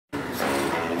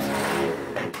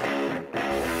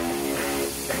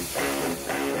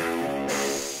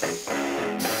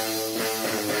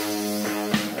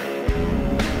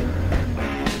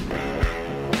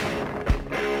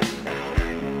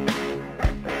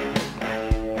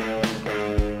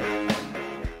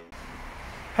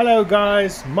Hello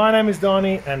guys, my name is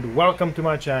Donnie and welcome to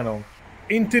my channel.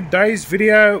 In today's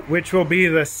video, which will be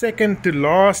the second to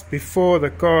last before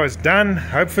the car is done,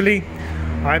 hopefully,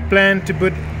 I plan to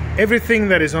put everything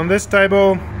that is on this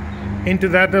table into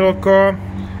that little car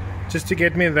just to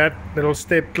get me that little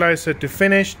step closer to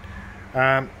finished.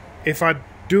 If I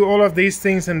do all of these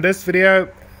things in this video,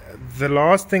 the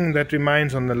last thing that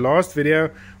remains on the last video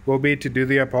will be to do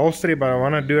the upholstery, but I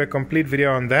want to do a complete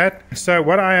video on that. So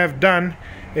what I have done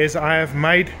is I have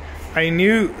made a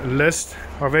new list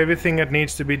of everything that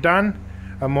needs to be done,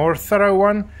 a more thorough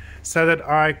one, so that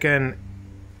I can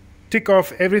tick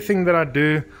off everything that I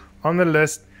do on the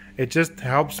list. It just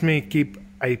helps me keep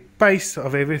a pace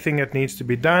of everything that needs to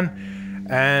be done,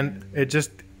 and it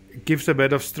just gives a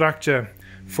bit of structure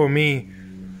for me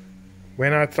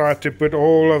when I try to put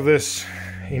all of this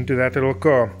into that little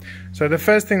car. So the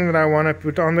first thing that I want to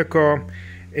put on the car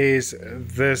is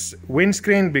this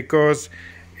windscreen, because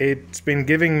it's been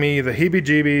giving me the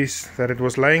heebie-jeebies that it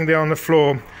was laying there on the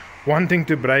floor wanting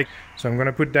to break. So I'm going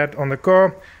to put that on the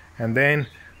car, and then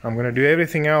I'm going to do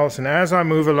everything else, and as I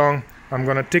move along I'm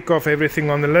going to tick off everything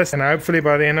on the list, and hopefully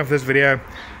by the end of this video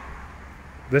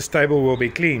this table will be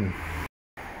clean.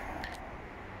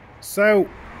 So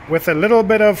with a little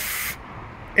bit of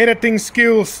editing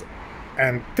skills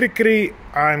and trickery,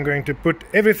 I'm going to put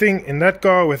everything in that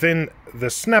car within the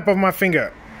snap of my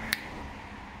finger.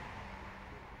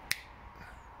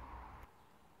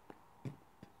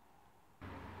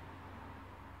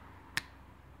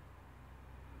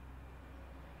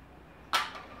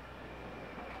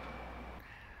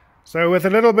 So with a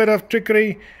little bit of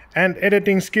trickery and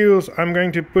editing skills, I'm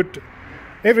going to put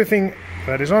everything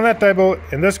that is on that table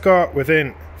in this car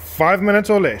within 5 minutes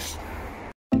or less.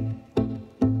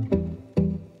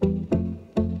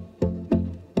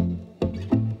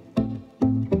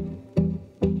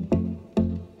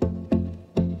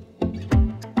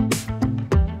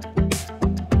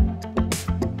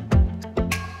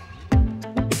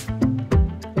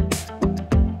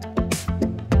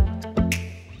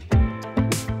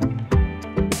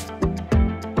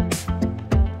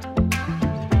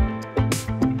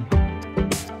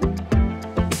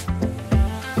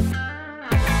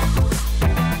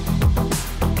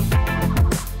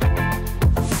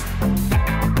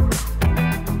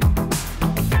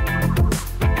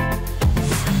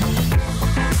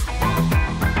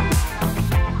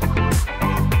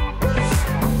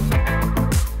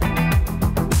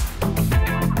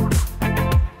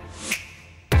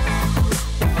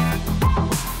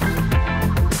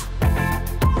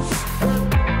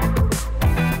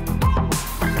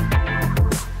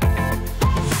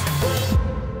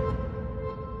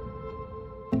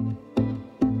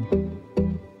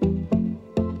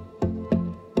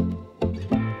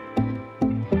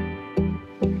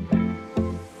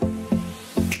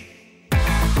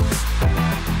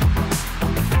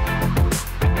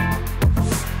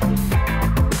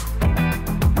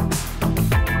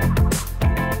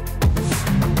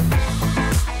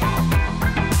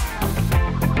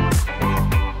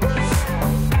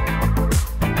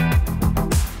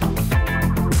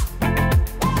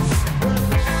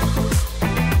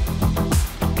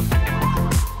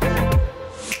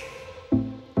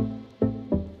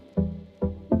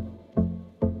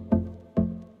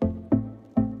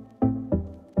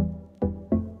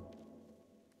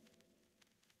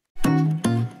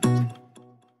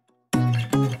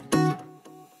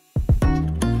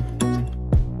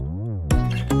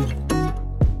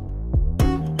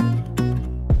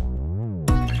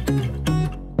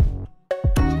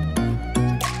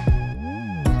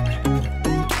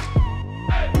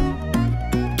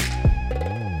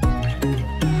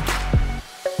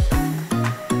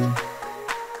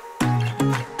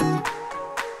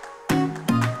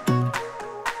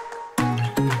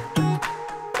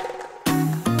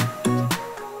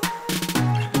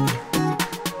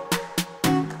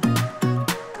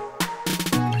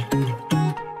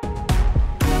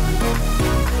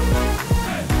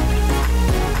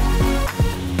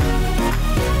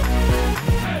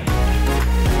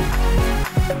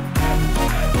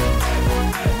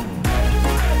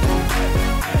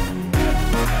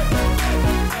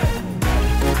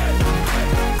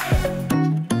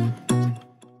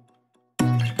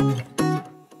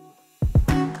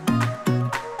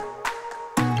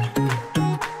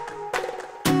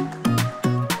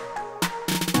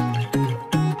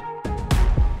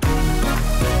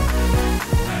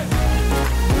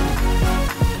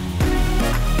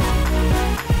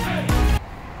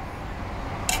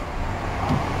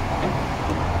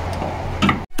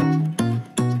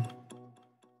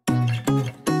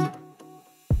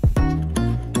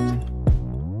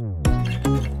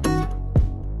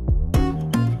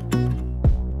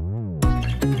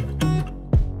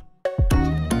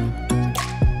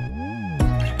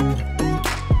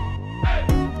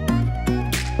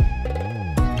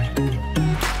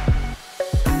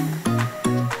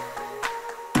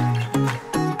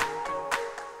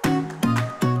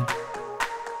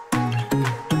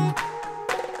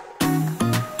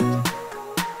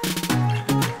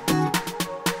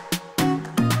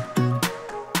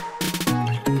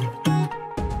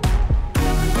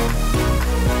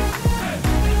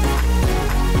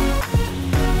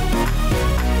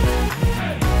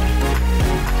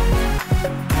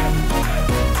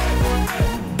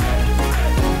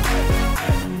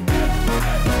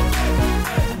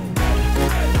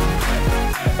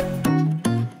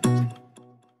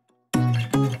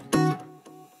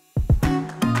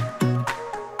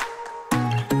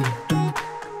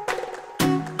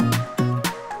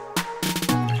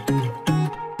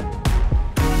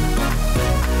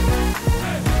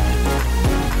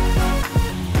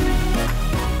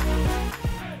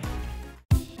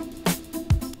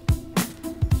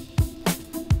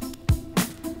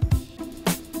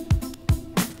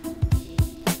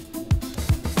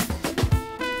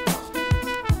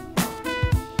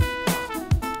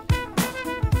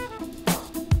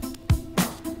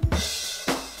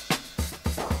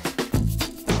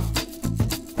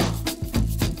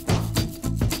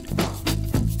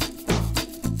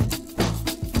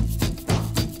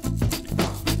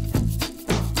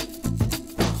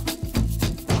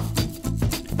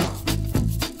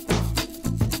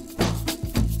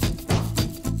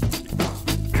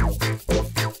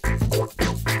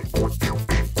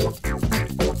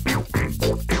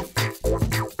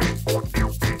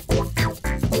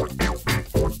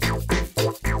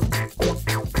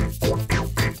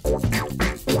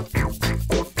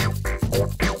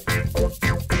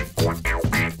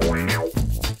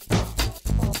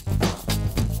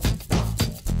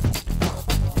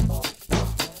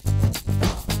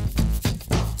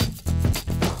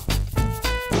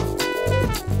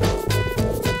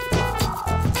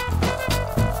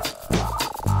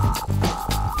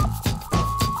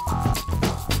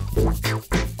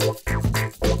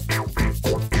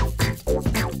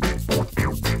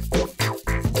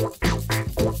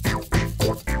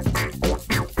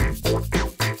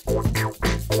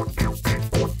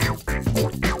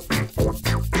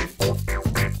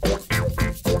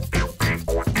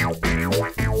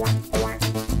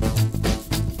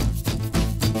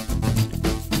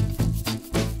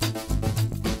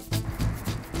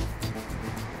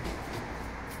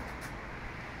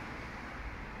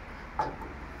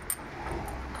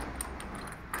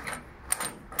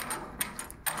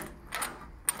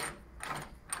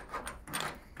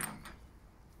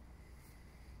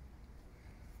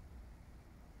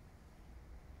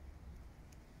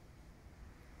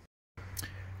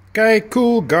 Okay,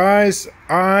 cool guys,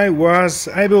 I was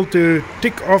able to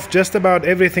tick off just about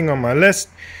everything on my list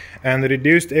and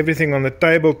reduced everything on the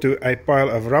table to a pile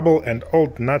of rubble and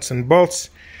old nuts and bolts.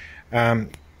 I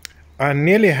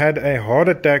nearly had a heart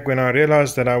attack when I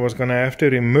realized that I was going to have to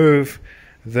remove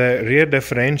the rear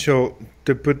differential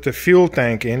to put the fuel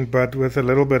tank in, but with a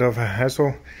little bit of a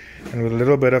hassle and with a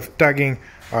little bit of tugging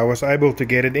I was able to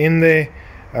get it in there.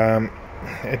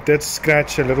 It did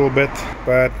scratch a little bit,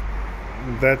 but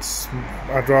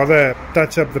I'd rather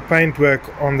touch up the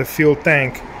paintwork on the fuel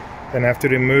tank than have to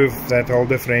remove that whole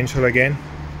differential again.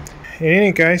 In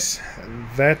any case,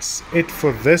 that's it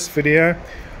for this video.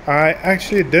 I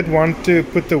actually did want to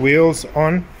put the wheels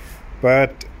on,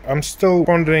 but I'm still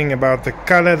wondering about the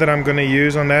color that I'm going to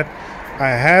use on that. I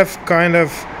have kind of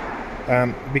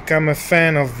become a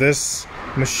fan of this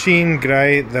machine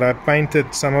gray that I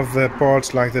painted some of the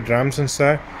parts like the drums and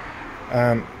so.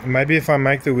 Maybe if I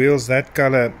make the wheels that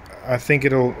color, I think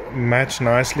it'll match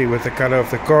nicely with the color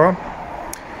of the car.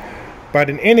 But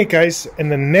in any case, in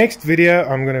the next video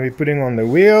I'm going to be putting on the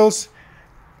wheels.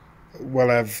 Well,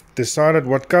 I've decided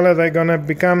what color they're going to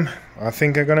become. I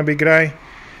think they're going to be gray.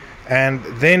 And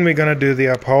then we're going to do the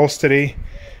upholstery.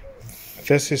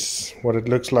 This is what it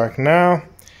looks like now.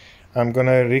 I'm going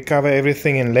to recover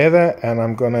everything in leather, and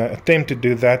I'm going to attempt to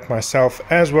do that myself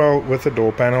as well with the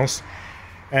door panels.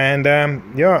 And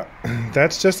yeah,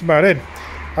 that's just about it.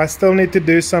 I still need to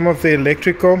do some of the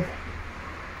electrical,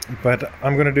 but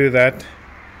I'm going to do that.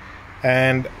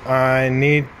 And I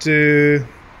need to,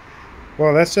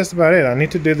 well, that's just about it. I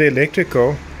need to do the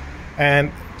electrical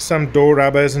and some door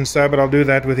rubbers and so, but I'll do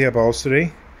that with the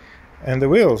upholstery and the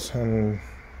wheels, and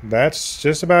that's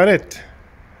just about it.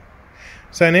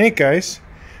 So in any case,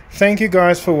 thank you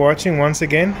guys for watching once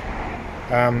again.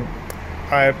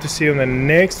 I hope to see you in the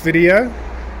next video,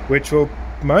 which will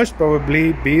most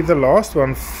probably be the last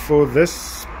one for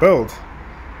this build.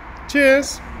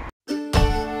 Cheers!